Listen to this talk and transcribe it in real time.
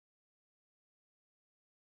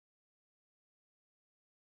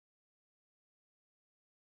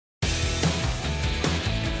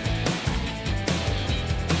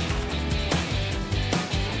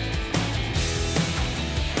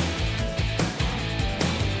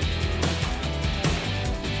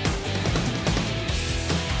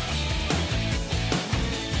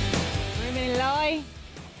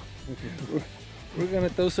gonna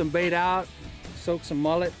throw some bait out, soak some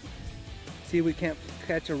mullet, see if we can't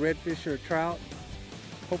catch a redfish or a trout.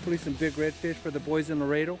 Hopefully some big redfish for the boys in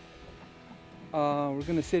Laredo. We're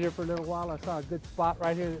gonna sit here for a little while. I saw a good spot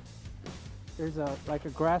right here. There's like a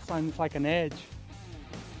grass line, it's like an edge.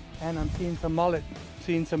 And I'm seeing some mullet,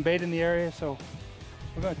 seeing some bait in the area, so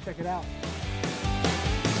we're gonna check it out.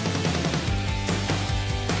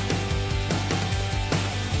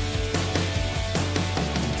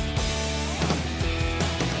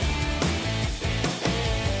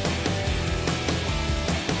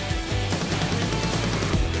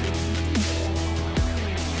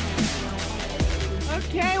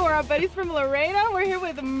 Okay, we're our buddies from Laredo. We're here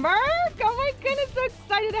with Merc. Oh my goodness, so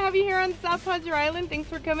excited to have you here on South Padre Island. Thanks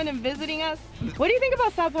for coming and visiting us. What do you think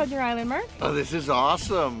about South Padre Island, Merc? Oh, this is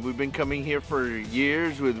awesome. We've been coming here for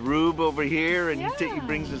years with Rube over here, and he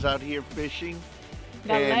brings us out here fishing.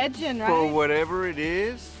 The legend, right? For whatever it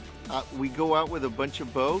is, we go out with a bunch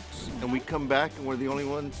of boats, and we come back, and we're the only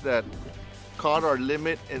ones that caught our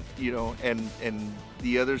limit, and and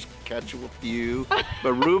the others catch a few.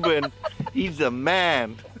 But Ruben, he's the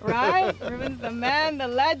man. Right? Ruben's the man, the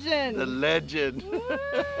legend. The legend.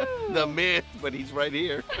 The myth, but he's right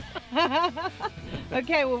here.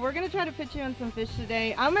 Okay, well, we're going to try to put you on some fish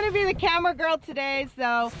today. I'm going to be the camera girl today,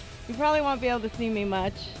 so you probably won't be able to see me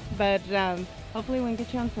much. But hopefully we can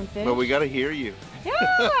get you on some fish. But we got to hear you.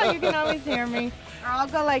 Yeah, you can always hear me. Or I'll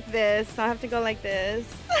go like this. I'll have to go like this.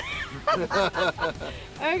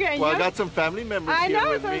 Okay. Well, I got some family members here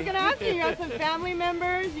with so I was me. going to ask you. You got some family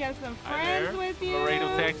members. You have some friends with you.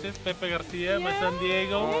 Laredo, Texas. Pepe Garcia, my son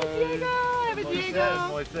Diego. Hey, Diego. I have a Diego.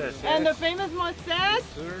 Moises. And the famous Moises. Yes,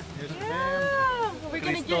 sir. Yes, ma'am. Yeah. We're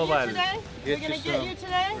going to get you today? We're going to get you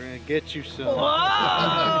today? We're going to get you some. Whoa!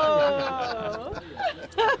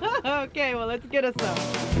 Okay, well, let's get us some.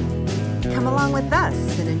 Come along with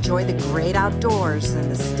us and enjoy the great outdoors in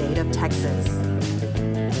the state of Texas.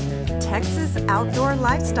 Texas Outdoor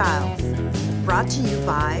Lifestyles, brought to you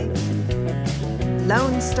by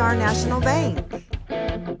Lone Star National Bank.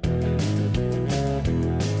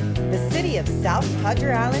 The city of South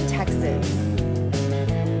Padre Island, Texas.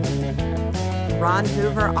 Ron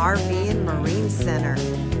Hoover RV and Marine Center.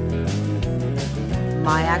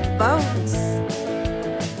 Mayak Boats.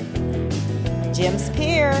 Jim's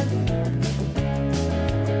Pier.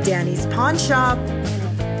 Danny's Pawn Shop,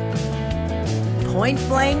 Point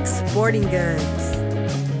Blank Sporting Goods,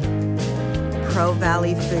 Pro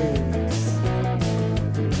Valley Foods,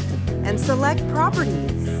 and Select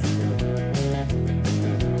Properties.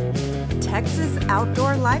 Texas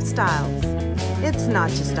Outdoor Lifestyles. It's not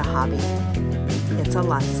just a hobby, it's a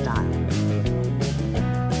lifestyle.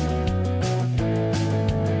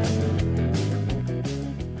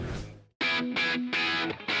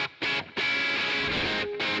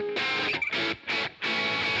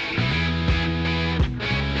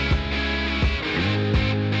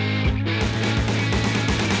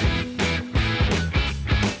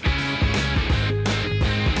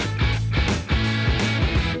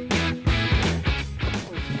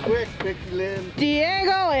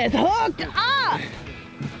 Diego is hooked up!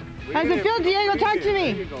 How's it feel, Diego? Talk to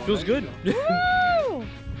me. Feels good. Woo!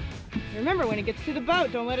 Remember, when it gets to the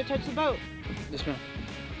boat, don't let it touch the boat. Yes, ma'am.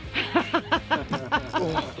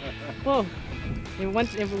 Whoa.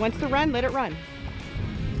 If it wants to run, let it run.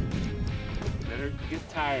 Let her get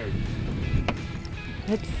tired.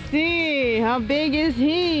 Let's see. How big is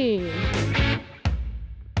he?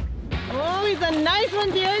 Oh, he's a nice one,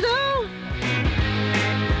 Diego.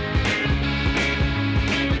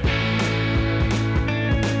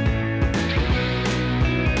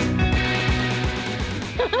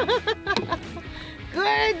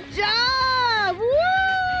 Good job! Woo!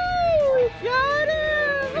 We got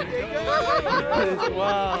him!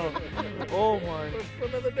 Wow. Oh my. Woo,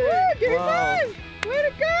 get Wow. him! Way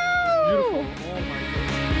to go! Beautiful. Oh my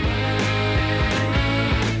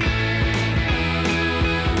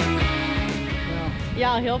God.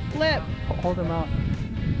 Yeah, he'll flip. Hold him out.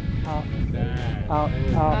 Out. Nice. Out.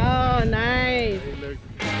 Out. Oh, nice.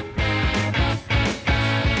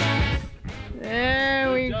 There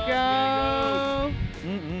we Good go. job,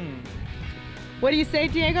 What do you say,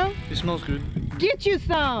 Diego? It smells good. Get you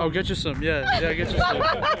some. Oh, get you some. Yeah, get you some.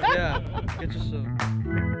 Yeah, get you some.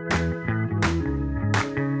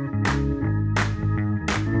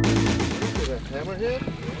 Hammerhead?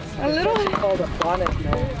 A little. It's called a bonnet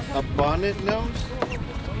nose. A bonnet nose?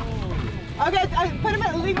 Okay, put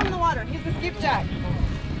him leave him in the water. He's the skipjack.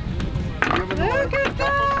 Look at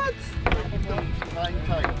that!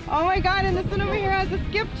 Oh my God, and this one over here has a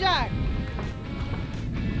skipjack.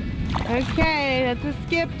 Okay, that's a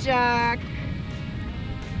skipjack.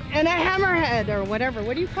 And a hammerhead or whatever.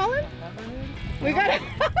 What do you call it? We got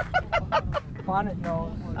a bonnet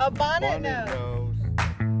nose. A bonnet nose.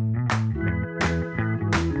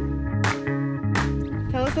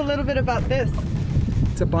 Tell us a little bit about this.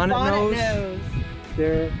 It's a bonnet nose. Nose.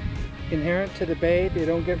 They're inherent to the bay. They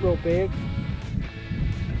don't get real big.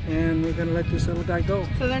 And we're gonna let this little guy go.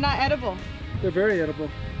 So they're not edible? They're very edible.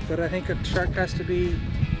 But I think a shark has to be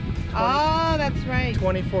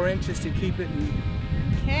 24 inches to keep it.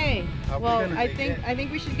 Okay. Well, I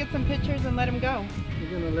think we should get some pictures and let him go.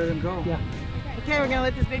 We're gonna let him go. Yeah. Okay, we're gonna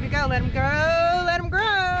let this baby go. Let him go. Let him grow.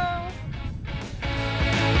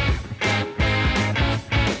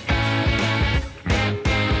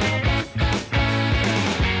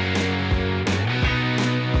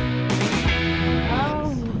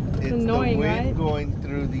 Annoying, the wind going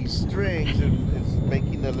through these strings is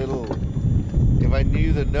making a little. If I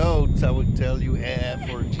knew the notes, I would tell you F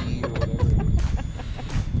or G or whatever. I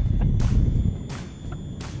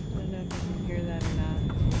don't know if you can hear that or not.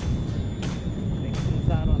 It comes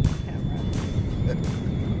out on the camera.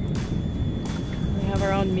 We have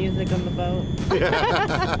our own music on the boat.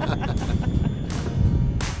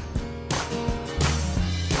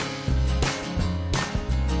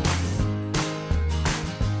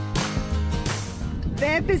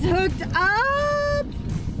 Pepe's hooked up!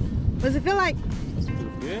 What does it feel like? It's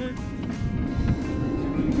good.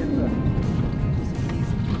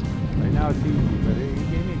 Right now it's easy, but he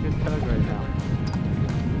gave me a good tug right now.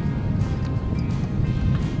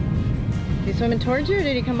 Is he swimming towards you or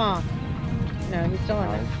did he come off? No, he's still on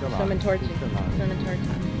there. He's still swimming on. towards you. He's still on. Swimming towards you.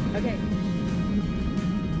 Okay.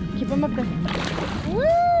 Keep him up there.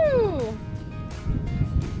 Woo!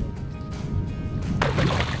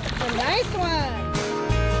 It's a nice one.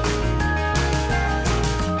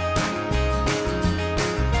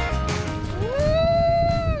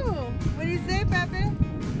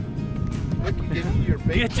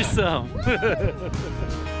 Get you some.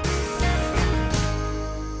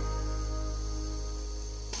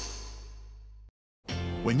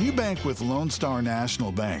 When you bank with Lone Star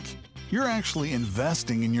National Bank, you're actually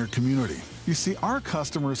investing in your community. You see, our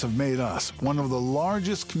customers have made us one of the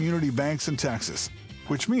largest community banks in Texas,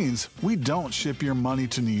 which means we don't ship your money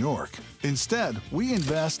to New York. Instead, we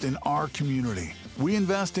invest in our community. We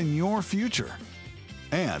invest in your future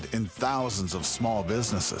and in thousands of small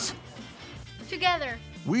businesses. Together.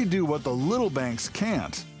 We do what the little banks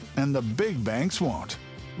can't and the big banks won't.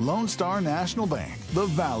 Lone Star National Bank, the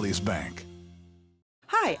Valley's Bank.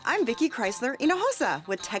 Hi, I'm Vicki Chrysler Hinojosa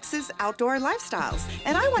with Texas Outdoor Lifestyles,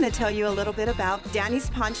 and I want to tell you a little bit about Danny's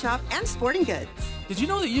Pawn Shop and Sporting Goods. Did you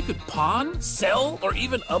know that you could pawn, sell, or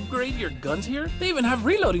even upgrade your guns here? They even have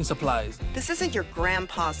reloading supplies. This isn't your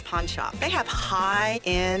grandpa's pawn shop. They have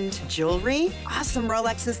high-end jewelry, awesome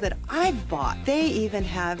Rolexes that I've bought. They even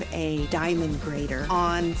have a diamond grader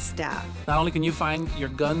on staff. Not only can you find your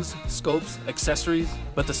guns, scopes, accessories,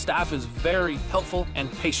 but the staff is very helpful and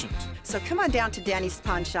patient. So come on down to Danny's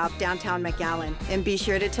Pawn Shop, downtown McAllen, and be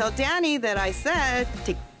sure to tell Danny that I said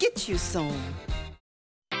to get you some.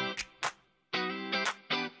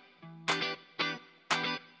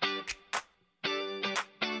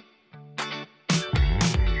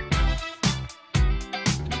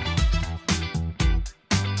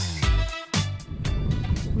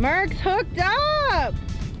 Merc's hooked up!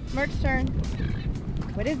 Merc's turn.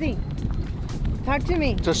 What is he? Talk to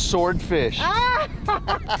me. It's a swordfish. Ah!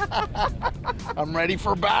 I'm ready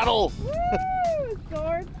for battle. Woo!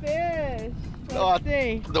 Swordfish. Let's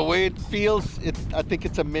see. The way it feels, I think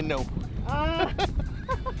it's a minnow.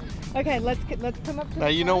 Okay, let's come up to Now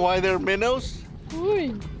you know why they're minnows?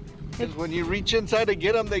 Ooh. Because when you reach inside to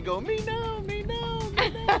get them, they go, minnow, minnow,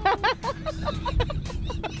 minnow.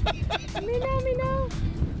 Minnow.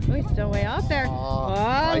 Oh, he's still way out there. Oh,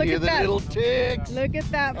 I look hear at the that. little ticks. Look at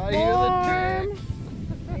that form. I hear the ticks.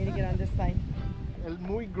 I need to get on this side. El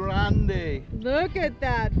muy grande. Look at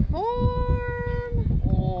that form.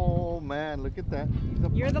 Oh man, look at that.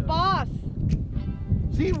 You're the boss.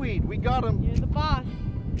 Seaweed, we got him. You're the boss.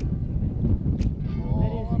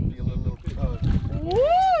 Oh, I feel a little tug.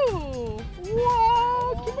 Woo! Whoa!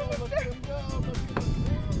 Oh, look at him go. Look at him go.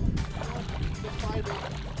 The fighter.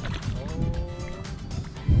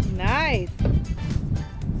 Nice.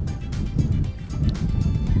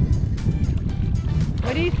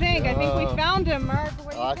 What do you think? I think we found him, Mark.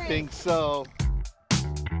 What do you think? I think so.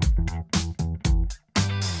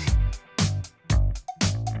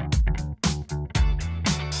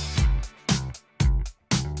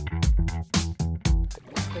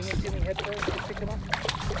 There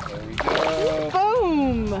we go.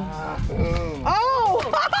 Boom! Boom. Oh!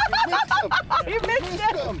 You missed him. You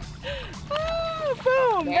missed him! Oh, boom!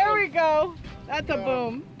 Boom! There we go. That's a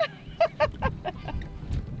boom.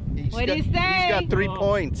 What do you say? He's got 3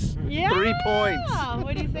 points. Yeah. 3 points.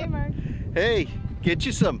 What do you say, Mark? Hey, get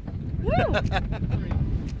you some. Woo.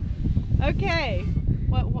 Okay.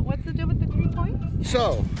 What's the deal with the 3 points?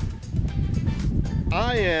 So,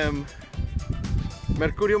 I am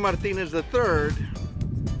Mercurio Martinez III,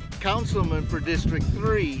 councilman for District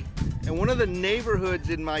 3, and one of the neighborhoods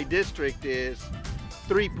in my district is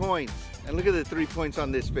 3 points. And look at the 3 points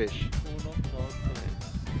on this fish.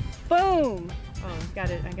 Boom! Oh,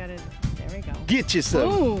 got it. I got it. There we go. Get you some.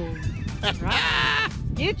 Boom! Right.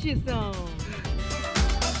 Get you some.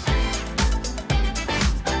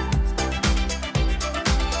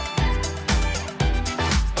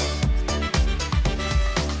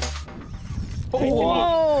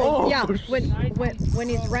 Whoa! Yeah. When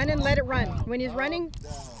he's running, let it run. When it's running,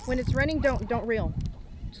 don't reel.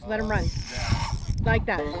 Just let him run. Like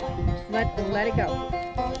that. Just let it go.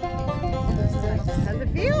 How's it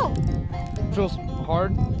feel? Feels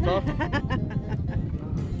hard, tough.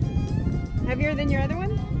 Heavier than your other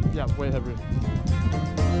one? Yeah, way heavier.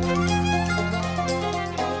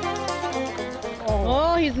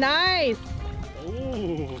 Oh, he's nice.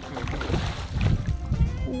 Ooh.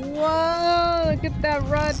 Whoa, look at that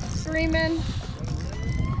rod screaming.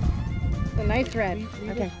 It's a nice red.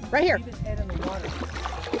 Okay, right here.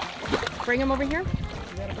 Bring him over here.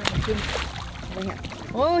 Over here.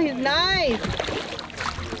 Oh, he's nice.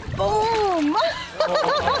 Boom!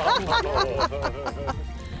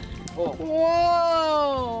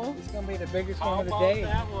 Whoa! It's gonna be the biggest one of the day.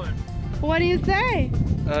 What do you say?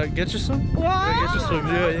 Get you some? Wow! Yeah, get you some.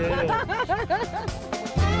 Yeah.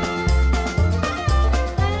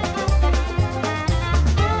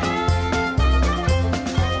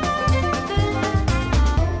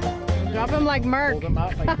 Drop him like Merc. Hold them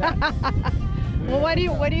out like that. Well, what do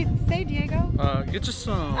you say, Diego? Get you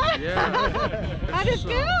some. Yeah. How does it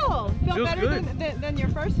feel? Feel Feels better good. than your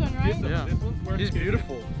first one, right? Yeah. He's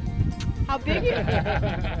beautiful. How big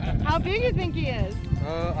you think he is?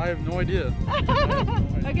 I have no idea.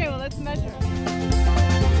 Okay, well, let's measure.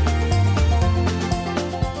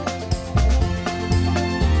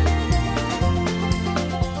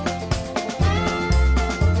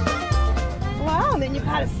 Wow, then you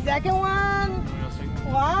got a second one.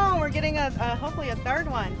 Wow, we're getting a hopefully a third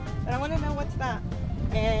one. But I want to know what's that.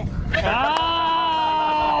 Oh!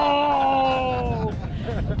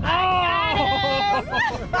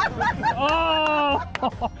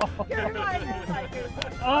 You're right.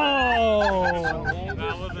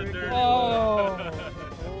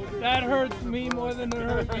 That hurts me more than it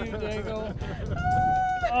hurt you, Diego.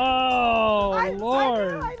 Oh,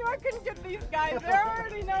 Lord. I knew I couldn't get these guys. They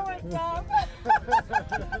already know what's up.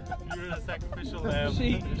 You're the sacrificial lamb.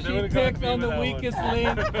 She picked on the weakest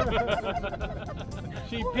link.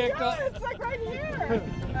 She picked up. It's like right here.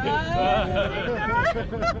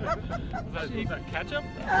 Was that ketchup?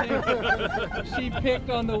 She picked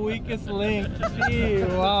on the weakest link. She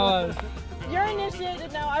was. You're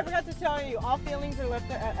initiated now. I forgot to tell you. All feelings are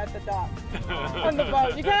left at the dock. On the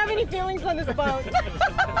boat. You can't have any feelings on this boat.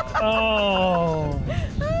 Oh. You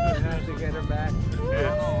have to get her back.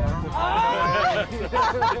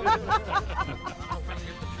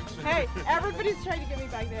 Hey, everybody's trying to get me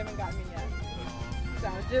back. They haven't got me yet.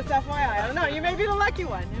 So just FYI. I don't know. You may be the lucky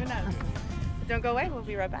one. Who knows? But don't go away. We'll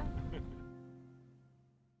be right back.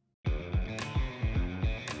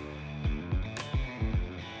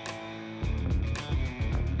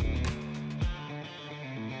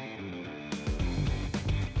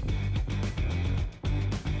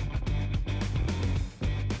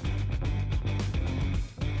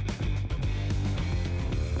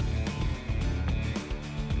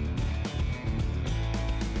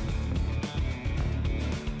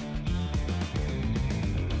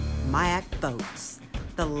 Mayak Boats,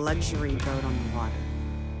 the luxury boat on the water.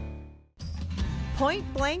 Point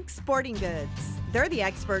Blank Sporting Goods. They're the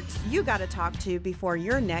experts you got to talk to before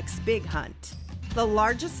your next big hunt. The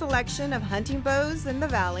largest selection of hunting bows in the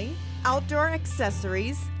valley, outdoor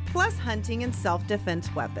accessories, plus hunting and self-defense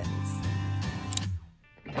weapons.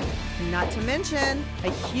 Not to mention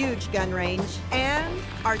a huge gun range and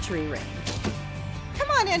archery range. Come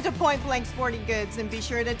on into Point Blank Sporting Goods and be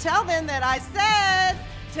sure to tell them that I said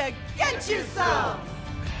to get you some.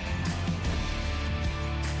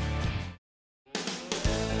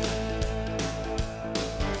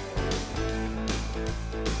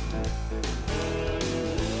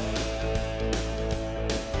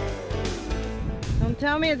 Don't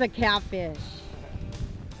tell me it's a catfish.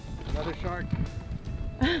 Another shark.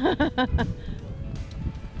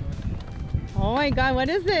 Oh my God, what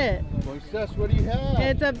is it? Moises, what do you have?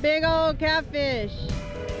 It's a big old catfish.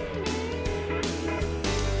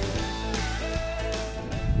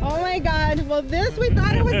 Oh my God, well this we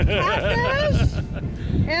thought it was catfish.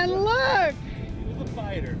 And look. He was a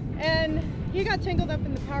fighter. And he got tangled up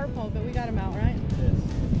in the power pole, but we got him out, right? Yes.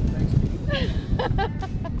 Thanks.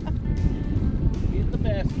 In the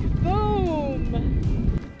basket.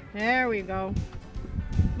 Boom. There we go.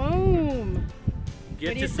 Boom.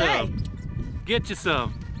 Get you some. Get you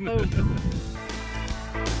some. Boom.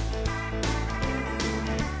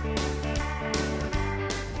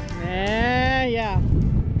 Yeah.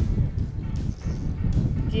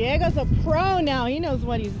 Diego's a pro now. He knows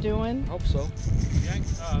what he's doing. Hope so.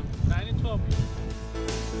 9 and 12.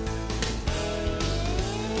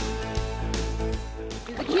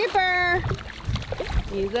 He's a keeper.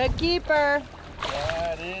 He's a keeper.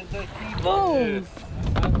 That is a keeper. Boom.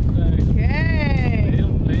 Yes. Okay.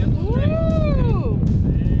 Woo.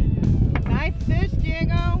 Nice fish,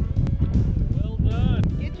 Diego. Well done.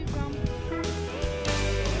 Get you some.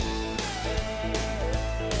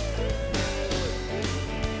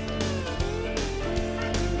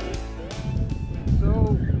 So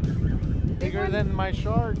bigger than my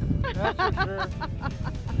shark. That's for sure.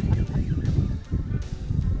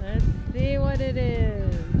 Let's see what it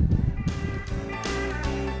is.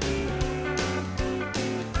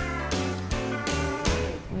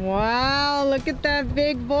 Wow, look at that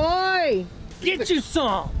big boy. Get you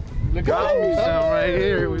some. Look Got at me that. some right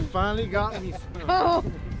here. We finally got me some. Oh,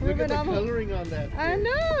 Look at Ruben, the I'm- coloring on that. I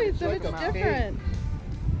know, he said like it's a different.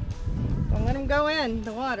 Don't let him go in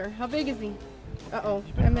the water. How big is he? Uh-oh,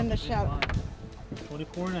 I'm in the shower.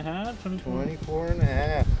 24 and a half? 24 and a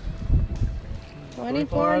half.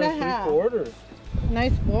 24 and a half. 3/4.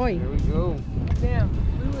 Nice boy. There we go. Damn,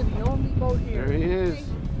 we were the only boat here. There he is.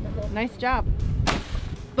 Nice job.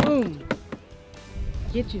 Boom.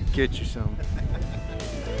 Get you. Get you some.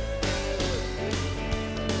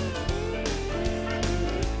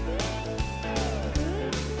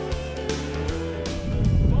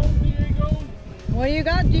 What do you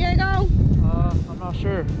got, Diego? I'm not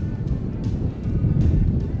sure.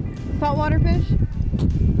 Saltwater fish?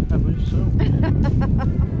 I believe so.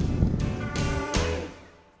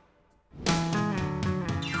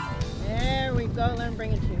 There we go. Let him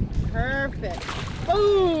bring it to you. Perfect.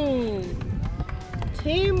 Boom.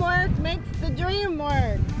 Teamwork makes the dream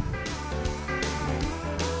work.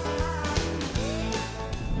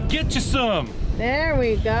 Get you some. There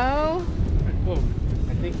we go. Whoa.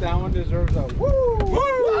 I think that one deserves a woo!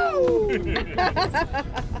 Woo!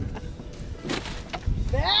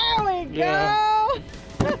 There we go. Yeah.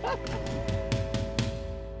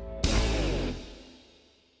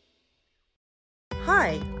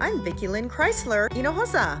 Hi, I'm Vicki Lynn Chrysler,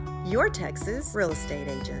 Hinojosa, your Texas real estate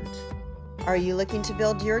agent. Are you looking to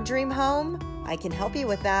build your dream home? I can help you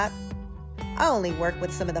with that. I only work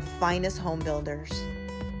with some of the finest home builders.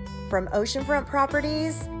 From oceanfront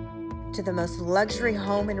properties to the most luxury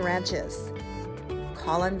home and ranches.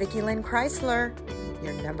 Call on Vicki Lynn Chrysler,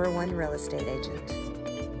 your #1 real estate agent.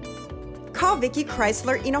 Call Vicki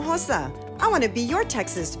Chrysler Hinojosa. I want to be your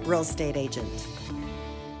Texas real estate agent.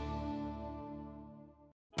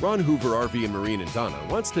 Ron Hoover RV and Marine in Donna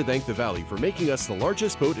wants to thank the Valley for making us the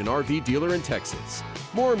largest boat and RV dealer in Texas.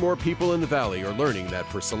 More and more people in the Valley are learning that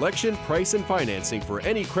for selection, price, and financing for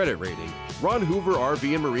any credit rating, Ron Hoover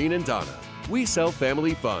RV and Marine in Donna. We sell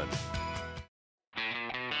family fun.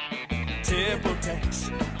 Tipotex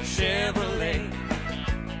Chevrolet.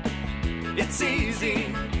 It's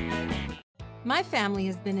easy. My family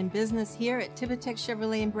has been in business here at Tipotex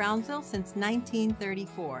Chevrolet in Brownsville since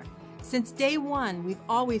 1934. Since day one, we've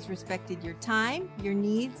always respected your time, your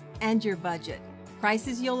needs, and your budget.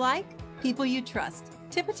 Prices you'll like, people you trust.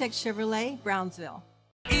 Tipotex Chevrolet, Brownsville.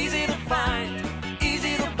 Easy to find,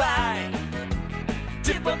 easy to buy.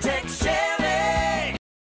 Tipotex Chevrolet.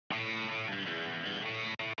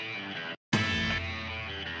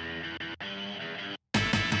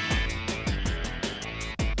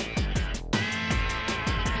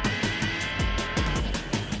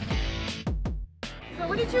 So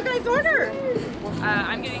what did you guys order?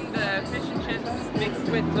 I'm getting the fish and chips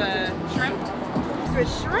mixed with the shrimp. With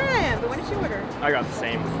shrimp. What did you order? I got the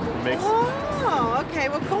same mix. Oh, okay.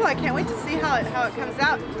 Well, cool. I can't wait to see how it comes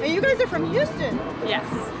out. And you guys are from Houston. Yes.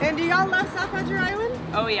 And do y'all love South Padre Island?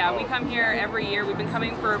 Oh yeah, we come here every year. We've been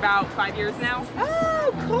coming for about 5 years now.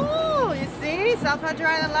 Oh, cool. You see, South Padre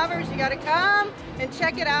Island lovers, you got to come and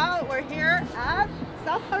check it out. We're here at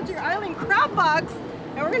South Padre Island Crab Box,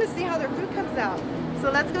 and we're going to see how their food comes out. So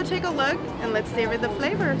let's go take a look and let's savor the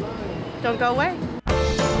flavor. Don't go away.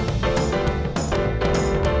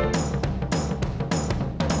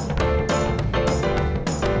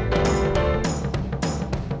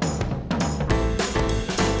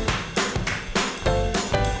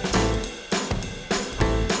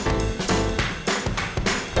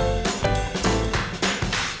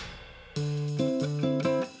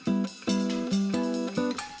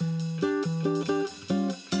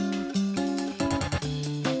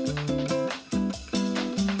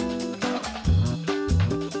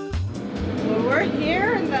 we're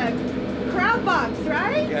here in the crab box,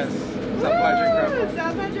 right? Yes, South Padre crab box.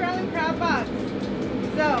 South Padre Island crab box.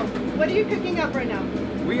 So, what are you cooking up right now?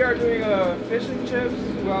 We are doing fish and chips.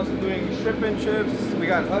 We're also doing shrimp and chips. We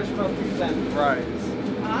got hush puppies and fries.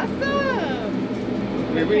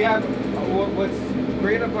 Awesome. We have, what's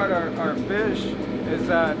great about our fish is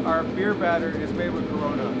that our beer batter is made with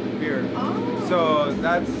Corona beer. Oh. So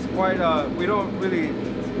that's quite we don't really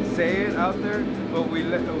say it out there, but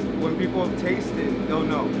when people taste it, they'll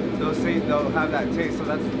know. They'll have that taste. So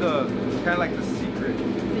that's the kind of like the secret. So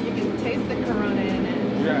you can taste the Corona in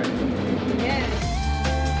it. Right. Yeah.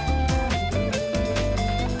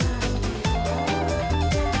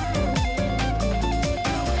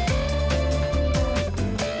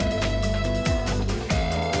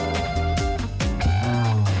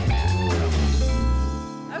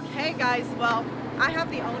 Guys, well, I have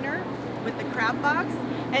the owner with the crab box,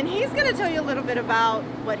 and he's going to tell you a little bit about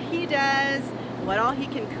what he does, what all he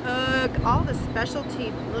can cook, all the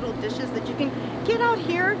specialty little dishes that you can get out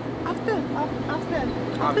here off the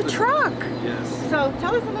truck. Yes. So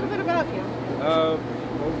tell us a little bit about you. Well,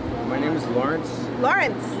 my name is Lawrence.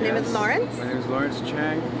 Lawrence. Yes. Name is Lawrence. My name is Lawrence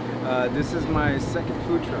Chang. This is my second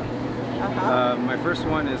food truck. My first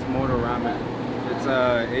one is Moto Ramen. It's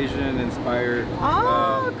Asian inspired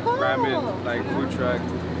cool. ramen like food truck.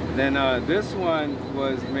 Then this one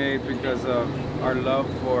was made because of our love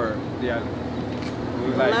for the island.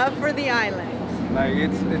 Love for the island. Like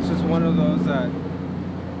it's just one of those that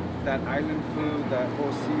island food, that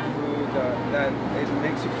whole seafood, that it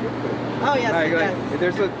makes you feel good. Oh yes, like, it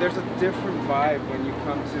does. There's a different vibe when you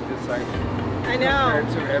come to this island. I know.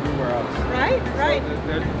 Compared to everywhere else. Right, right. So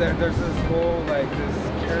there's this whole like this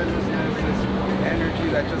carelessness, this energy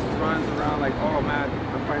that just runs around like, oh man,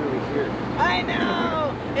 I'm finally here. I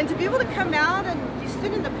know. And to be able to come out and you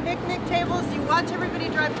sit in the picnic tables, you watch everybody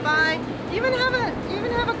drive by, you even have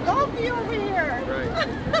a golf view over here. Right.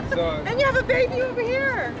 So, and you have a baby over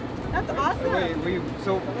here. That's awesome.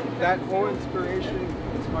 So that whole inspiration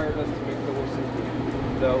inspired us to make the whole seafood.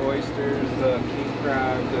 The oysters, the king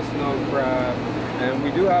crab, the snow crab, and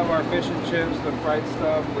we do have our fish and chips, the fried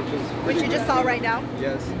stuff, which you just saw right now.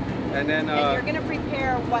 Yes, and then and you're gonna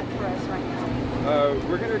prepare what for us right now?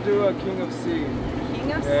 We're gonna do a king of sea.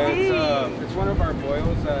 King of sea. It's one of our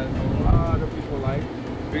boils that a lot of people like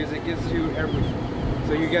because it gives you everything.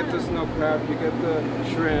 So you get the snow crab, you get the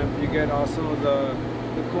shrimp, you get also the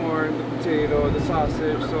corn, the potato, the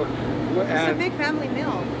sausage. So it's a big family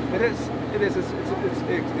meal. It is. It is. It's super good.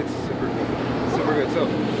 Super good. So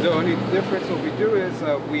the only difference what we do is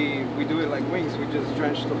we do it like wings. We just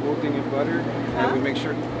drench the whole thing in butter and we make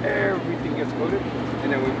sure everything gets coated,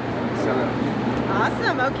 and then we sell it.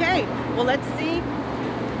 Awesome. Okay. Well, let's see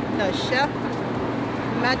the chef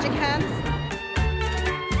magic hands.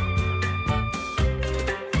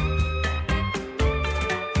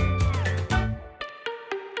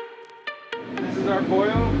 This is our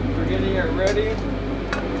boil. We're getting it ready.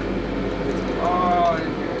 Oh,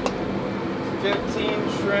 15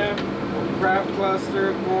 shrimp, crab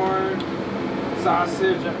cluster, corn,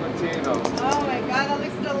 sausage, and potato. Oh my God, that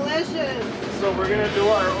looks delicious. So we're gonna do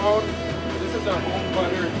our own, this is our own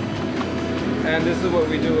butter, and this is what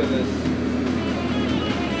we do with this.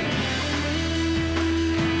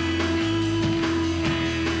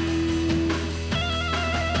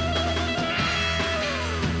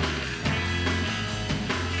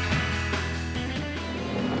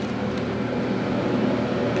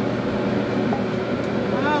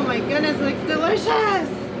 Goodness, looks delicious.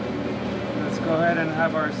 Let's go ahead and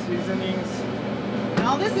have our seasonings.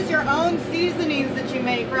 Now this is your own seasonings that you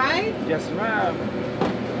make, right? Yes, ma'am.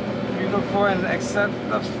 Beautiful, and except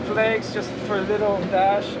the flakes, just for a little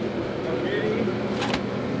dash of beauty.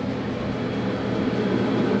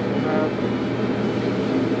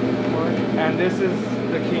 And this is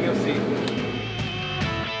the king of seafood.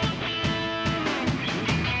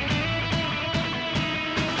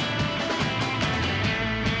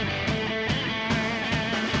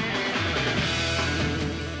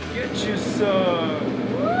 You some.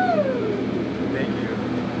 Woo! Thank you.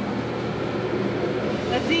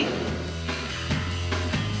 Let's eat.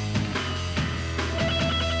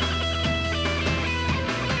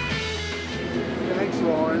 Thanks,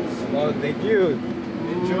 Lawrence. Oh, thank you.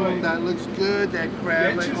 Enjoy. That looks good. That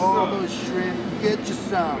crab, like all those shrimp. Get you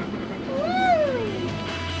some.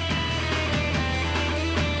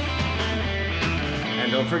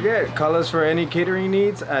 And don't forget, call us for any catering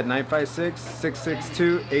needs at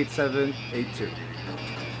 956-662-8782.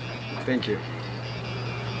 Thank you.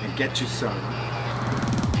 And get you some.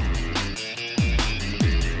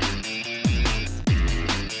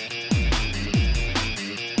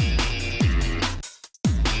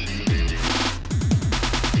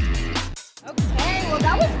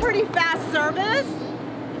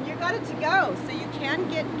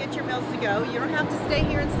 can get your meals to go. You don't have to stay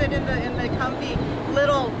here and sit in the comfy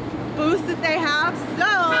little booths that they have.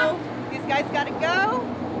 So these guys got to go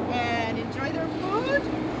and enjoy their food.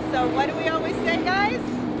 So what do we always say, guys?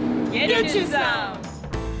 Get you some.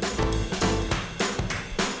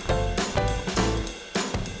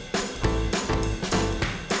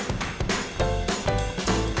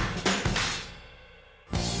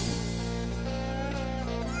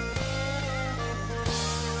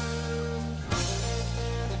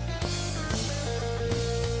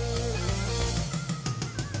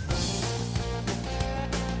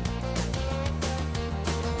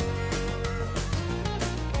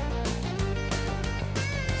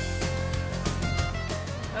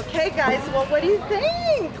 Okay guys, well what do you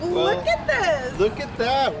think? Well, look at this! Look at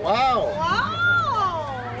that, wow!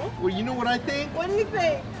 Wow! Well, you know what I think? What do you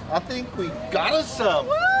think? I think we got us some!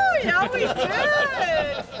 Woo! Yeah, we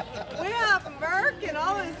did! We have Merc and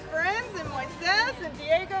all his friends and Moises and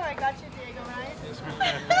Diego. I got you, Diego, right?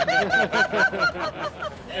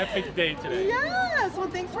 Epic day today. Yes! Well,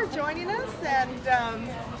 thanks for joining us and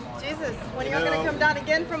Jesus, when are you going to come down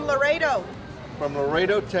again from Laredo? From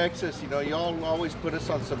Laredo, Texas, you know, y'all always put us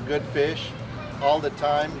on some good fish all the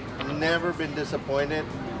time. Never been disappointed.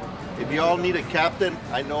 If y'all need a captain,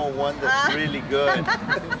 I know one that's really good.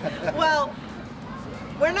 Well,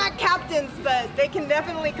 we're not captains, but they can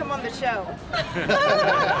definitely come on the show.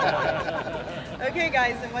 Okay,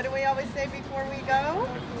 guys, and what do we always say before we go?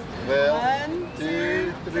 Well, 1,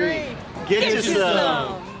 2, 3. Get you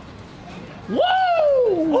some! Woo!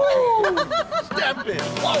 Woo! Stamp it!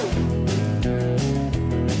 Whoa!